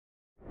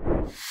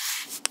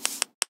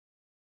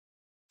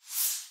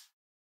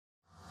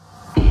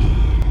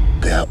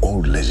are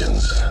old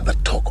legends that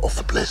talk of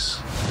the place.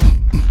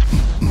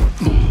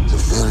 It's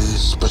a very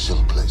special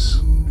place.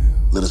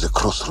 There is a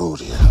crossroad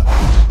here.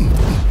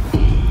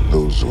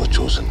 Those who are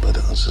chosen by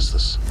the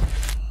ancestors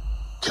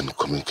can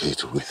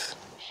communicate with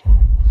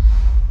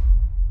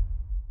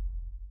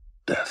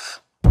death.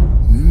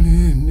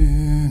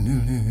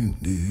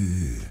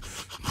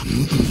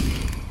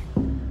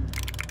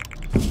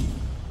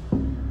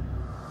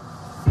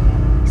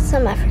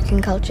 Some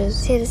African cultures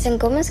say the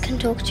Sangomas can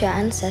talk to your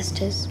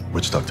ancestors.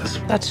 Witch doctors.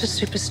 That's just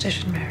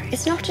superstition, Mary.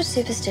 It's not just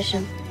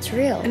superstition, it's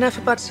real. Enough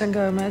about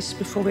Sangomas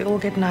before we all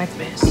get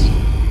nightmares.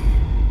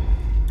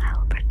 I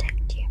will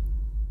protect you.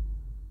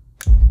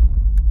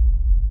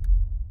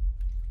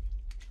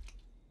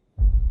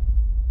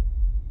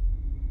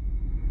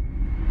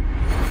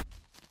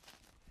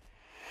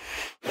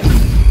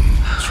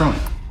 What's wrong?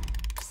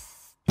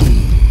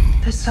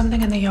 There's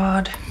something in the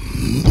yard.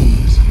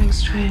 Something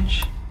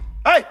strange.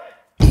 Hey!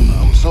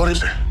 I'm sorry,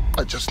 sir.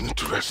 I just need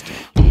to rest.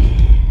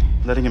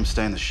 Letting him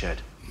stay in the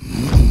shed.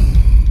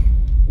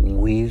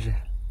 With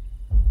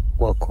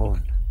walk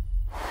on.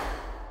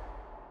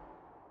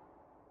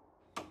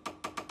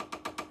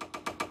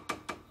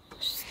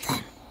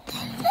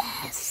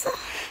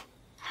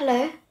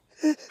 Hello?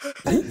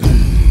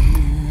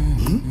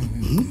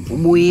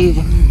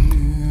 Ubuyile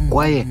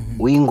kwaye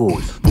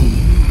uyingozi.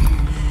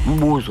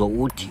 Umbuzo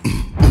uthi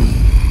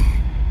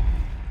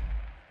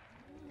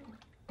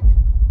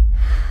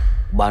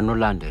bani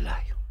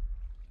olandelayo?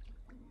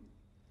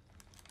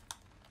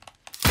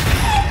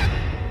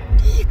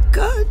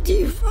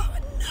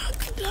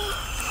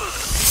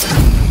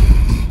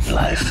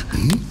 Life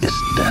is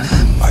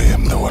death. I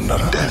am the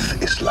wanderer.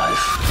 Death is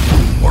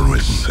life.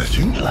 Always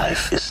searching.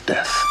 Life is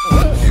death.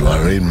 You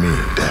are in me.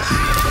 Death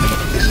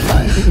is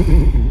life.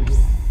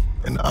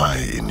 And I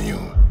in you.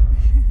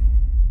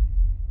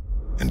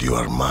 And you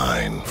are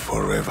mine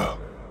forever.